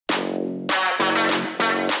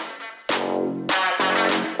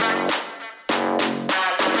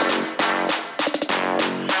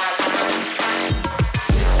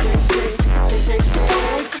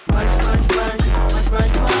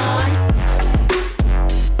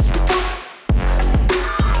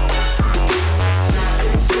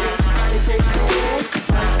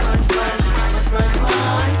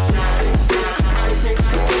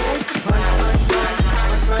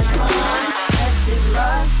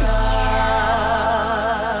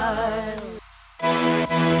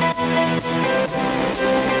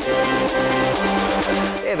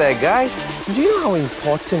there, guys. Do you know how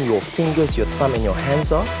important your fingers, your thumb and your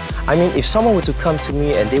hands are? I mean, if someone were to come to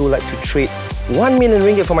me and they would like to trade 1 million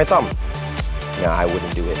ringgit for my thumb, no, I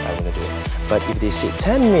wouldn't do it. But if they say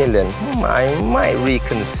 10 million, I might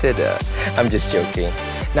reconsider. I'm just joking.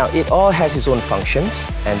 Now, it all has its own functions,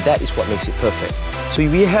 and that is what makes it perfect. So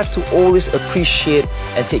we have to always appreciate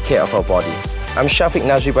and take care of our body. I'm Shafiq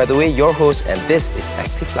Nazri, by the way, your host, and this is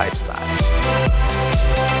Active Lifestyle.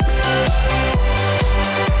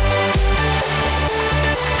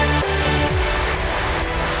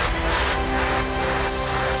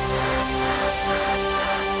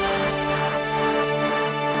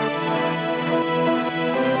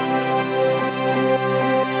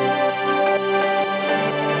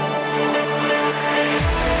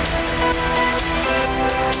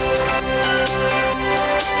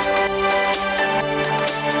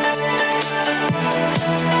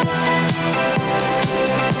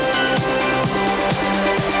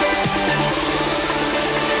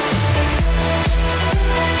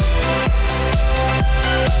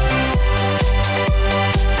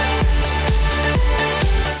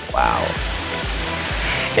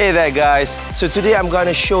 Hey there, guys. So today I'm going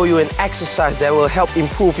to show you an exercise that will help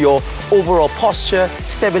improve your overall posture,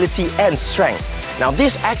 stability and strength. Now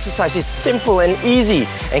this exercise is simple and easy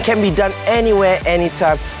and can be done anywhere,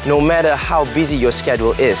 anytime, no matter how busy your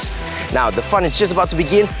schedule is. Now the fun is just about to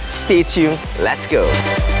begin. Stay tuned. Let's go.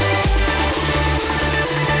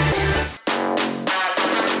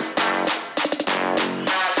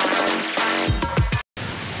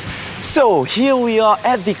 So here we are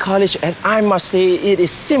at the college, and I must say it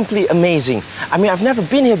is simply amazing. I mean, I've never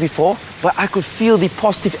been here before, but I could feel the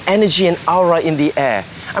positive energy and aura in the air.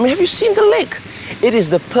 I mean, have you seen the lake? It is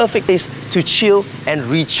the perfect place to chill and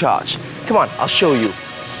recharge. Come on, I'll show you.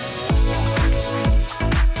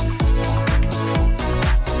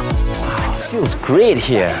 Wow, it feels great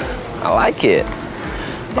here. I like it.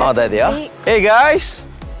 Oh, there they are. Hey guys.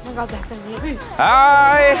 Oh my God, that's so neat.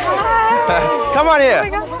 Hi. Hi. Come on here.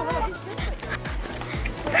 Oh,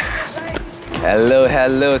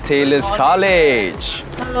 Hello, Taylor's College.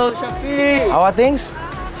 Hello, Shafiq. How are things?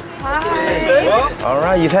 Hi. All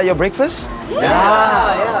right, you've had your breakfast?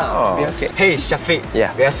 Yeah. Oh, okay. Hey, Shafiq.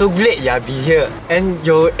 Yeah. We are so glad you be here. And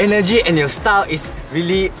your energy and your style is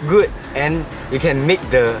really good. And you can make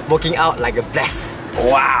the working out like a blast.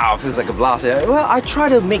 Wow, feels like a blast, yeah? Well, I try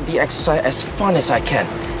to make the exercise as fun as I can.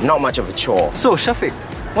 Not much of a chore. So, Shafiq,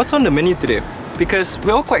 what's on the menu today? Because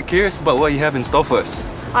we're all quite curious about what you have in store for us.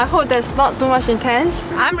 I hope that's not too much intense.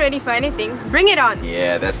 I'm ready for anything. Bring it on.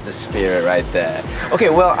 Yeah, that's the spirit right there. Okay,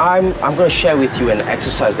 well, I'm going to share with you an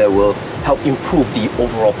exercise that will help improve the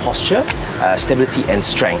overall posture, stability and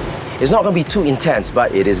strength. It's not going to be too intense,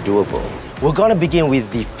 but it is doable. We're going to begin with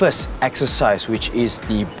the first exercise, which is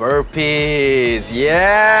the burpees.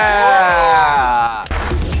 Yeah!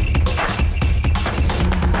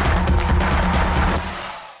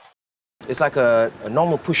 It's like a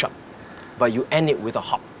normal push-up, but you end it with a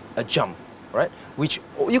hop, a jump, right? Which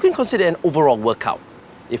you can consider an overall workout.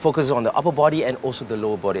 It focuses on the upper body and also the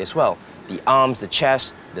lower body as well. The arms, the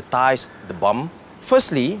chest, the thighs, the bum.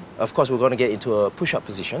 Firstly, of course, we're going to get into a push-up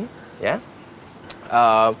position, yeah?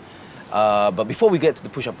 But before we get to the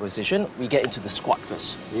push-up position, we get into the squat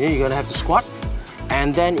first. Yeah, you're going to have to squat,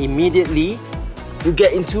 and then immediately you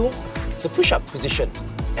get into the push-up position,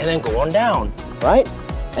 and then go on down, right?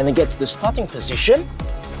 And then get to the starting position,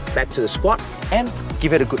 back to the squat, and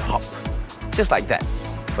give it a good hop. Just like that.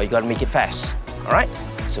 But you gotta make it fast, all right?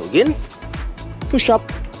 So again, push up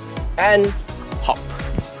and hop.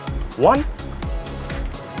 One,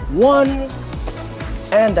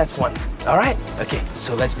 and that's one. All right? Okay,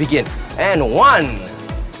 so let's begin. And one.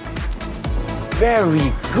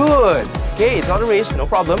 Very good. Okay, it's not a race, no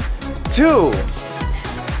problem. Two.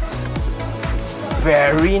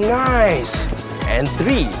 Very nice. And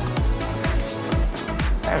three.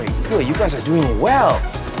 Very good. You guys are doing well.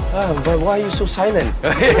 But why are you so silent?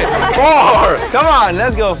 Four. Come on,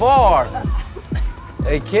 let's go. Four.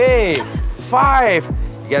 Okay. Five.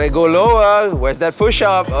 You gotta go lower. Where's that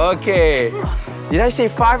push-up? Okay. Did I say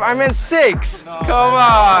five? I meant six. Come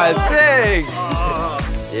on, six.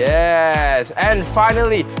 Yes. And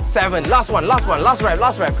finally, seven. Last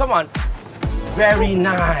rep. Come on. Very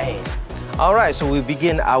nice. All right, so we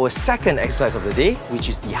begin our second exercise of the day, which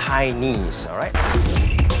is the high knees, all right?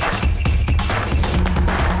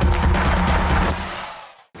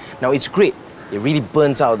 Now, it's great. It really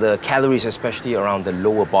burns out the calories, especially around the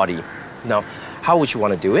lower body. Now, how would you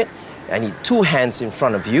want to do it? I need two hands in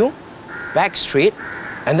front of you, back straight,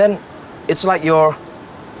 and then it's like you're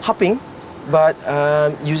hopping, but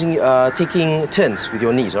taking turns with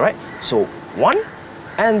your knees, all right? So, one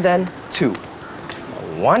and then 2.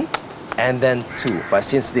 1 and then 2. But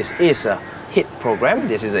since this is a HIIT program,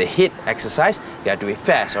 this is a HIIT exercise, you gotta do it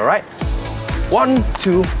fast, alright? 1,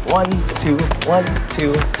 2, 1, 2, 1,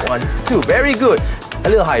 2, 1, 2. Very good. A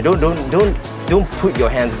little high. Don't put your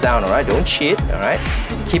hands down, alright? Don't cheat, alright?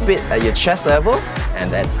 Keep it at your chest level,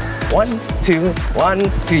 and then 1, 2,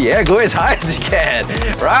 1, 2. Yeah, go as high as you can.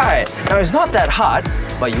 Right. Now it's not that hard,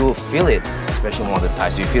 but you will feel it, especially more of the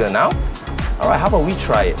thighs. Do you feel it now? Alright, how about we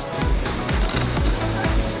try it?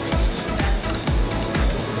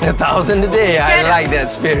 1,000 a day. I like that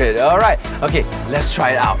spirit. Alright. Okay, let's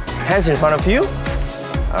try it out. Hands in front of you.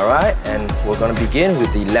 Alright, and we're gonna begin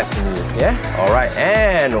with the left knee. Yeah? Alright,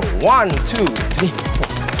 and 1, 2, 3, 4,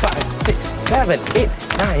 5, 6, 7, 8,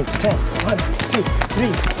 9, 10. 1, 2,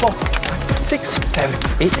 3, 4, 5, 6, 7,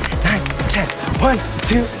 8, 9, 10. 1,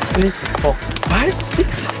 2, 3, 4, 5,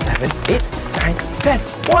 6, 7, 8, 9, 10.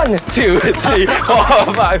 1, 2, 3,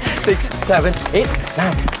 4, 5, 6, 7, 8,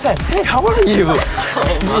 9, 10. Hey, how are you?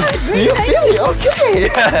 Do you feel it? Okay.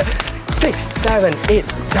 6, 7, 8,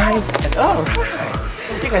 9, 10. All right.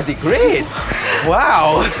 You guys did great.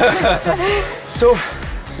 Wow. So,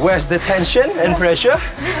 where's the tension and pressure?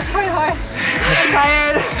 I'm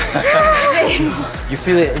tired. You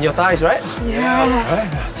feel it in your thighs, right? Yeah. All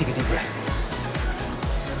right, now take a deep breath.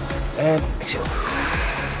 And exhale.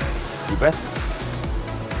 Deep breath.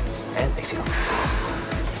 And exhale.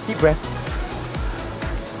 Deep breath.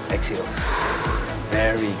 Exhale.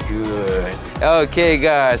 Very good. Okay,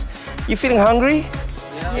 guys. You feeling hungry?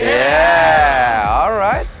 Yeah. All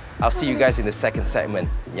right. I'll see you guys in the second segment.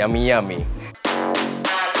 Yummy, yummy.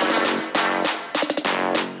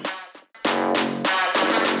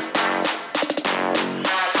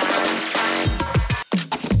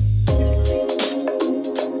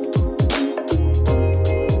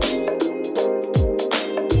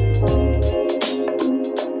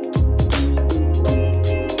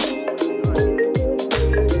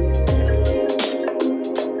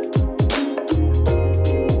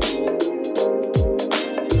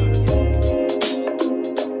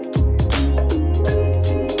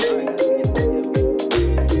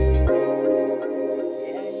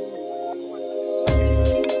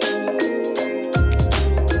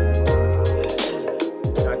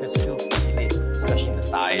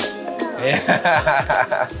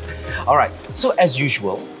 All right, so as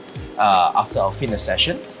usual, after our fitness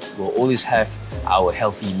session, we'll always have our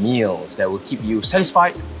healthy meals that will keep you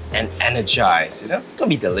satisfied and energized, you know? It's gonna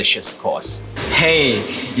be delicious, of course. Hey,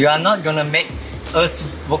 you are not gonna make us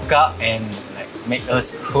work out and like make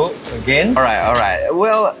us cook again? All right.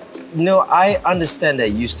 Well, you know, I understand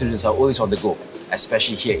that you students are always on the go,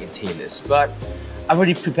 especially here in Taylor's, but I've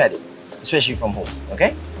already prepared it, especially from home,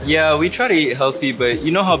 okay? Yeah, we try to eat healthy, but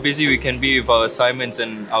you know how busy we can be with our assignments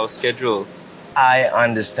and our schedule. I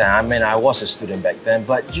understand. I mean, I was a student back then,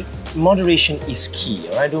 but moderation is key,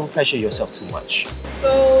 all right? Don't pressure yourself too much. So,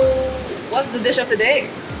 what's the dish of the day?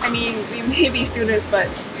 I mean, we may be students, but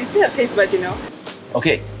we still have taste buds, you know?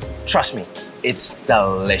 Okay, trust me, it's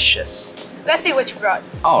delicious. Let's see what you brought.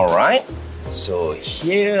 All right, so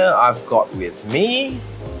here I've got with me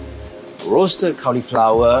roasted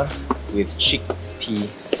cauliflower with chickpea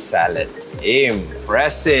salad.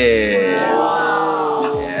 Impressive! Yeah.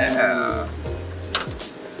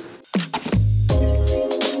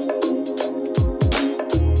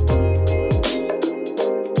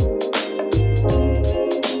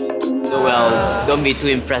 Well, don't be too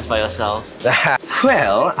impressed by yourself.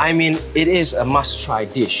 Well, I mean, it is a must-try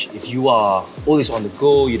dish. If you are always on the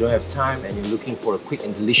go, you don't have time, and you're looking for a quick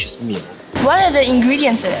and delicious meal. What are the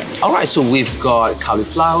ingredients in it? All right, so we've got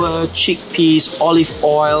cauliflower, chickpeas, olive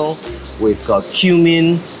oil, we've got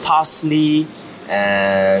cumin, parsley,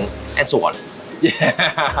 and so on.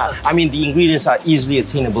 Yeah, I mean, the ingredients are easily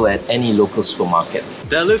attainable at any local supermarket.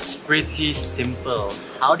 That looks pretty simple.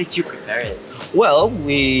 How did you prepare it? Well,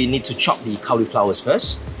 we need to chop the cauliflowers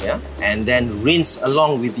first, yeah, and then rinse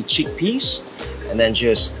along with the chickpeas, and then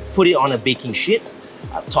just put it on a baking sheet.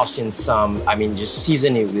 Toss in some, just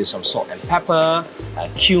season it with some salt and pepper,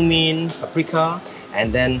 cumin, paprika,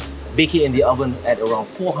 and then bake it in the oven at around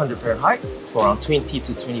 400 Fahrenheit for around 20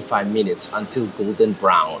 to 25 minutes until golden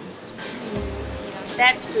brown.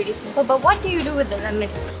 That's pretty simple, but what do you do with the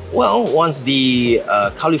lemons? Well, once the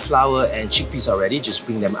cauliflower and chickpeas are ready, just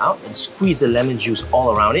bring them out and squeeze the lemon juice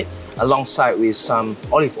all around it, alongside with some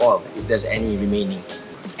olive oil if there's any remaining.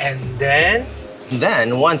 And then?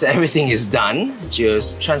 Then, once everything is done,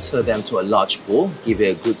 just transfer them to a large bowl, give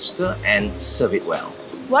it a good stir, and serve it well.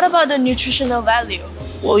 What about the nutritional value?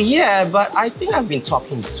 Well, yeah, but I think I've been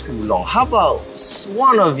talking too long. How about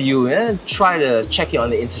one of you try to check it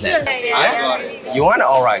on the internet? Right? You want it?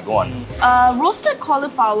 All right, go on. Roasted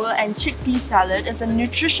cauliflower and chickpea salad is a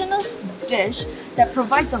nutritious dish that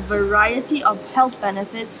provides a variety of health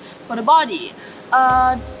benefits for the body.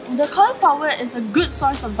 The cauliflower is a good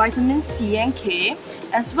source of vitamin C and K,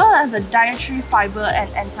 as well as a dietary fiber and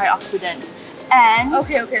antioxidant. And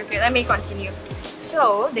Okay, let me continue.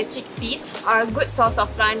 So, the chickpeas are a good source of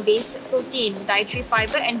plant-based protein, dietary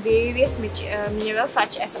fiber, and various minerals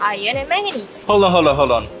such as iron and manganese. Hold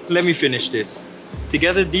on. Let me finish this.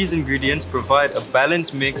 Together, these ingredients provide a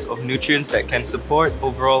balanced mix of nutrients that can support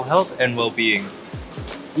overall health and well-being.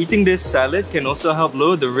 Eating this salad can also help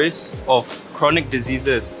lower the risk of chronic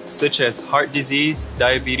diseases such as heart disease,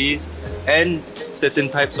 diabetes, and certain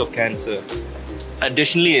types of cancer.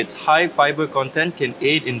 Additionally, its high fiber content can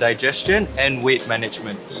aid in digestion and weight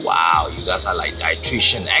management. Wow, you guys are like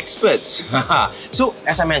dietitian experts. So,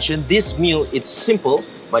 as I mentioned, this meal, it's simple,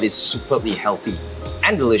 but it's superbly healthy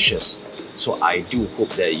and delicious. So I do hope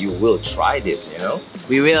that you will try this,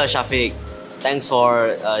 We will, Shafiq. Thanks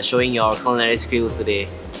for showing your culinary skills today.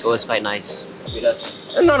 It was quite nice with us.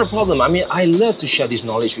 Not a problem. I mean, I love to share this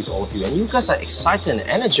knowledge with all of you, and you guys are excited and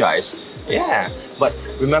energized. Yeah, but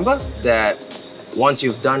remember that once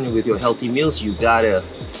you've done with your healthy meals, you gotta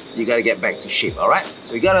get back to shape, all right?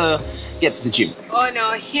 So you gotta get to the gym. Oh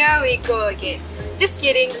no, here we go again. Just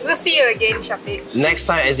kidding. We'll see you again, Shafiq. Next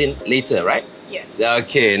time, as in later, right? Yes.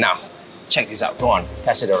 Okay, now, check this out. Go on,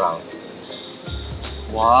 pass it around.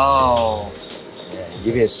 Wow. Yeah,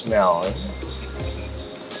 give it a smell. It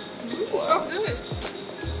smells good.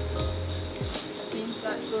 seems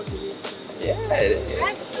like so delicious. Yeah, it I have to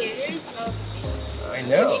is. say, it really smells amazing. I I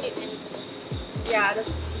know. don't need it anything. Yeah, the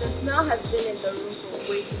smell has been in the room for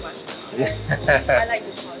way too much now. I like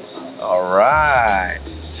the cauliflower. All right.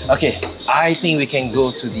 Okay, I think we can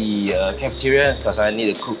go to the cafeteria because I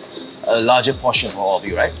need to cook a larger portion for all of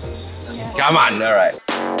you, right? Yeah. Come on, all right.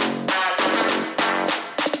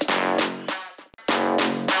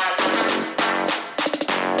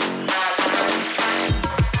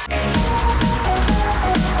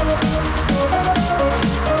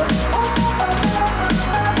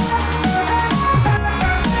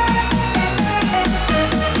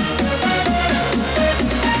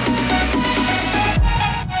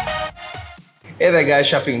 Hey there guys,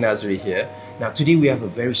 Shafiq Nazri here. Now today we have a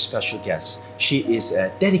very special guest. She is a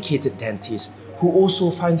dedicated dentist who also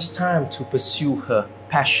finds time to pursue her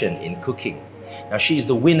passion in cooking. Now she is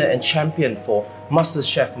the winner and champion for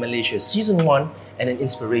MasterChef Malaysia Season 1 and an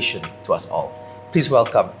inspiration to us all. Please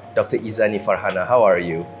welcome Dr. Izani Farhana. How are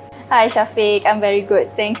you? Hi Shafiq, I'm very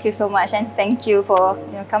good. Thank you so much, and thank you for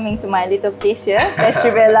coming to my little place here,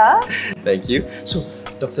 Estribella. Thank you. So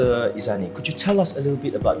Dr. Izani, could you tell us a little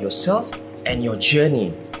bit about yourself and your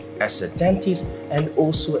journey as a dentist and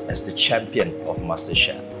also as the champion of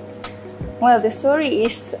MasterChef? Well, the story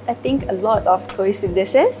is, I think, a lot of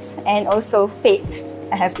coincidences and also fate,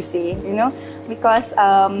 I have to say, because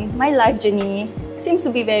my life journey seems to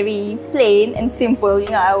be very plain and simple.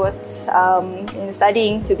 I was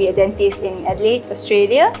studying to be a dentist in Adelaide,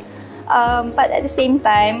 Australia. But at the same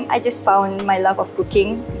time, I just found my love of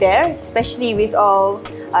cooking there, especially with all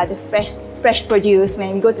the fresh produce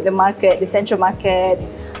when we go to the market, the central markets.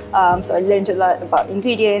 So I learned a lot about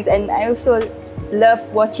ingredients, and I also love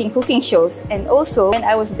watching cooking shows. And also, when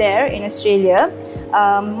I was there in Australia,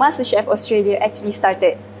 MasterChef Australia actually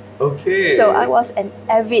started. Okay. So I was an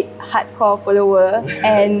avid hardcore follower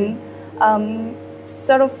and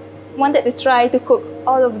sort of wanted to try to cook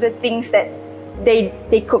all of the things that they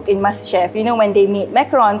cook in MasterChef. When they made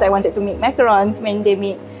macarons, I wanted to make macarons. When they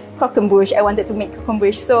made croquembouche, I wanted to make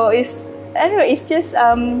croquembouche. So it's just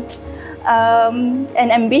an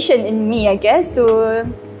ambition in me, I guess, to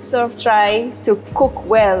sort of try to cook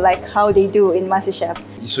well like how they do in MasterChef.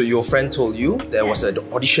 So your friend told you there was an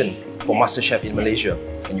audition for MasterChef in Malaysia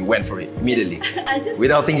and you went for it immediately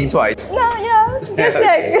without thinking twice? No, yeah, just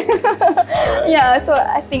like yeah, so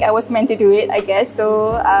I think I was meant to do it, I guess.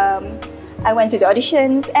 So I went to the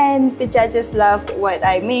auditions and the judges loved what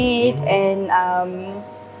I made, and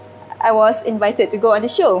I was invited to go on the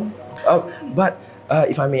show. But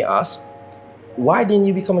if I may ask, why didn't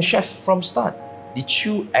you become a chef from start? Did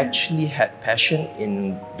you actually have passion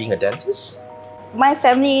in being a dentist? My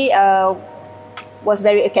family was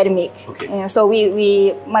very academic. Okay. So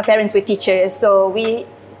my parents were teachers, so we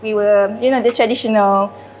were the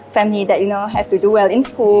traditional family that have to do well in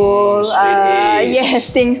school. Straight A's. Yes,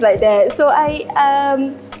 things like that. So I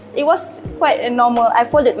it was quite a normal. I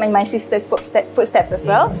followed my sister's footsteps as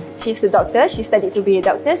well. She's a doctor. She studied to be a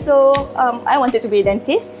doctor. So I wanted to be a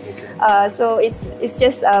dentist. So it's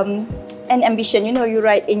just an ambition. You know, you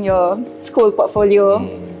write in your school portfolio,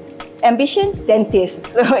 ambition, dentist.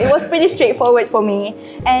 So it was pretty straightforward for me.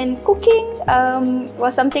 And cooking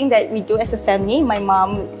was something that we do as a family. My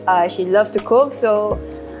mom, she loved to cook. So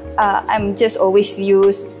I'm just always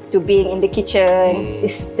used to being in the kitchen,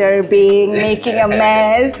 disturbing, making a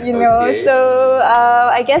mess, you know. Okay. So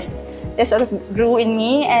I guess that sort of grew in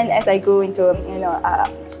me, and as I grew into, you know,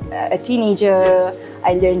 a teenager,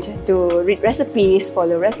 I learned to read recipes,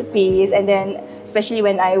 follow recipes, and then especially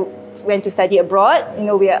when I went to study abroad, you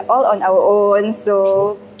know, we are all on our own,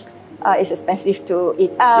 so it's expensive to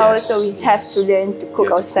eat out, so we have to learn to cook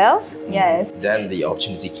ourselves. Yes. Then the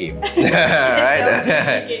opportunity came,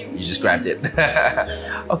 right? You just grabbed it.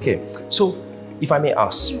 Okay, so if I may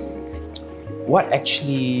ask, what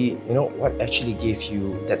actually gave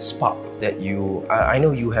you that spark that you? I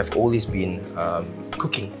know you have always been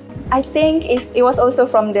cooking. I think it was also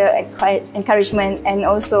from the encouragement, and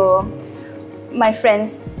also my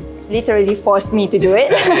friends literally forced me to do it.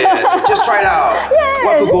 Just try it out.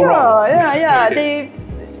 What could go wrong?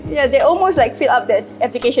 They almost like fill up the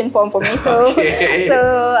application form for me. So it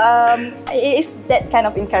is that kind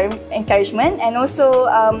of encouragement, and also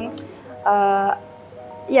a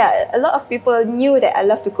lot of people knew that I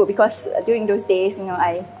love to cook, because during those days, you know,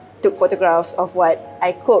 I took photographs of what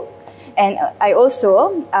I cook, and I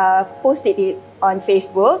also posted it on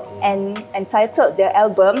Facebook and entitled the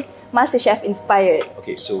album MasterChef Inspired.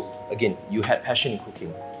 Okay, so again, you had passion in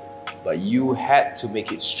cooking, but you had to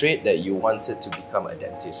make it straight that you wanted to become a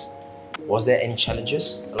dentist. Was there any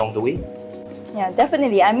challenges along the way? Yeah,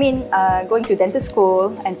 definitely. I mean, going to dental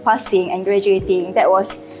school and passing and graduating, that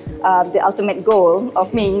was the ultimate goal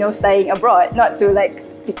of me, you know, studying abroad, not to like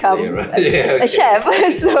become a chef.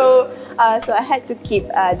 So I had to keep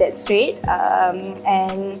that straight,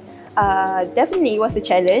 and definitely it was a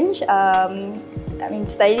challenge. I mean,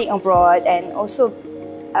 studying abroad, and also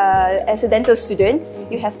as a dental student,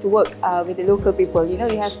 you have to work with the local people. You know,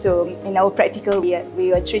 you have to, in our practical, we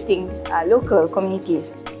are treating local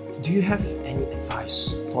communities. Do you have any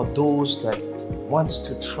advice for those that wants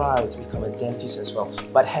to try to become a dentist as well,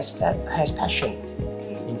 but has passion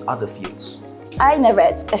in other fields? I never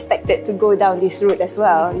expected to go down this route as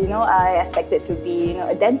well. You know, I expected to be, you know,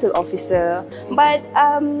 a dental officer. But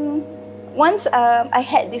once I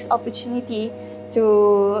had this opportunity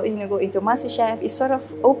to, you know, go into MasterChef, it sort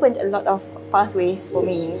of opened a lot of pathways for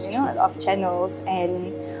me. You know, a lot of channels,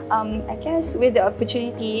 and I guess with the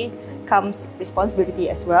opportunity comes responsibility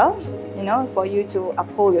as well. You know, for you to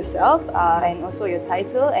uphold yourself and also your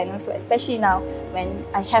title, and also especially now when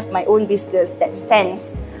I have my own business that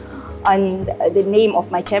stands on the name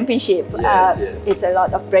of my championship. It's a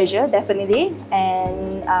lot of pressure, definitely,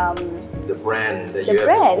 and the brand that the you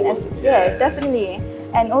brand, have to hold. yes, definitely,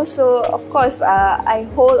 and also, of course, I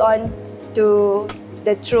hold on to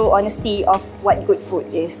the true honesty of what good food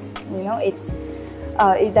is. You know,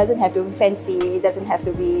 it doesn't have to be fancy, it doesn't have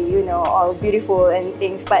to be, you know, all beautiful and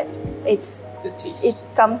things, but it's the taste. It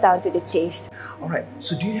comes down to the taste. All right.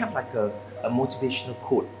 So do you have like a motivational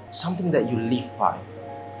quote, something that you live by?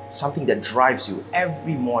 Something that drives you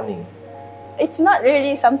every morning? It's not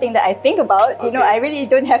really something that I think about. You know, I really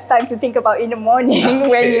don't have time to think about in the morning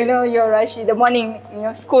when, you know, you're rushing, the morning, you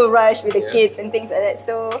know, school rush with the kids and things like that.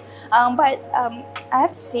 So, but I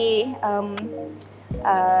have to say,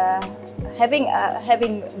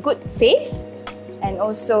 having good faith, and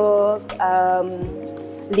also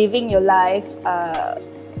living your life,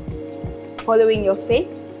 following your faith,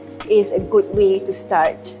 is a good way to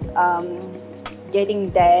start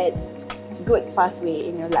getting that good pathway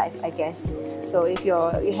in your life, I guess. So if you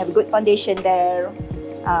have a good foundation there,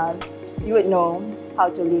 you would know how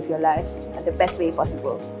to live your life the best way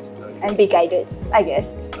possible, and be guided, I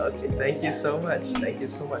guess. Okay, thank you so much. Thank you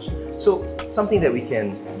so much. So something that we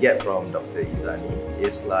can get from Dr. Izani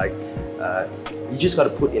is like, you just got to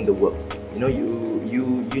put in the work. You know,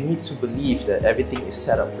 you need to believe that everything is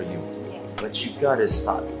set up for you, but you got to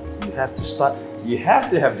start. You have to start. You have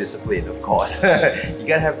to have discipline, of course. You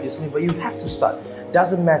gotta have discipline, but you have to start.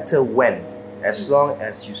 Doesn't matter when, as long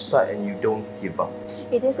as you start and you don't give up.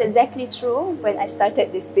 It is exactly true when I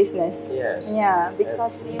started this business. Yes. Yeah,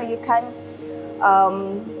 because you know, you can't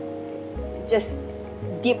just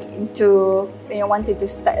dip into, you know, wanting to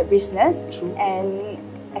start a business and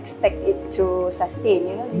expect it to sustain.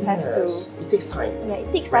 You know, you have to. It takes time. Yeah,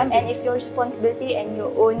 it takes time, and it's your responsibility and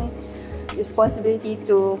your own responsibility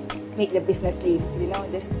to make the business live. You know,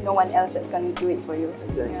 there's no one else that's going to do it for you.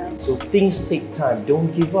 Exactly. Yeah. So things take time.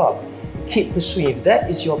 Don't give up. Keep pursuing. If that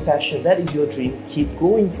is your passion, that is your dream, keep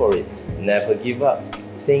going for it. Never give up.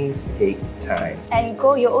 Things take time. And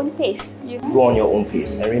go your own pace. You know? Go on your own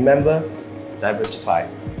pace. And remember, diversify.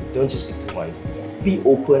 Don't just stick to one. Be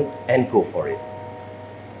open and go for it.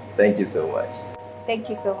 Thank you so much. Thank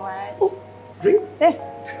you so much. Drink? Yes.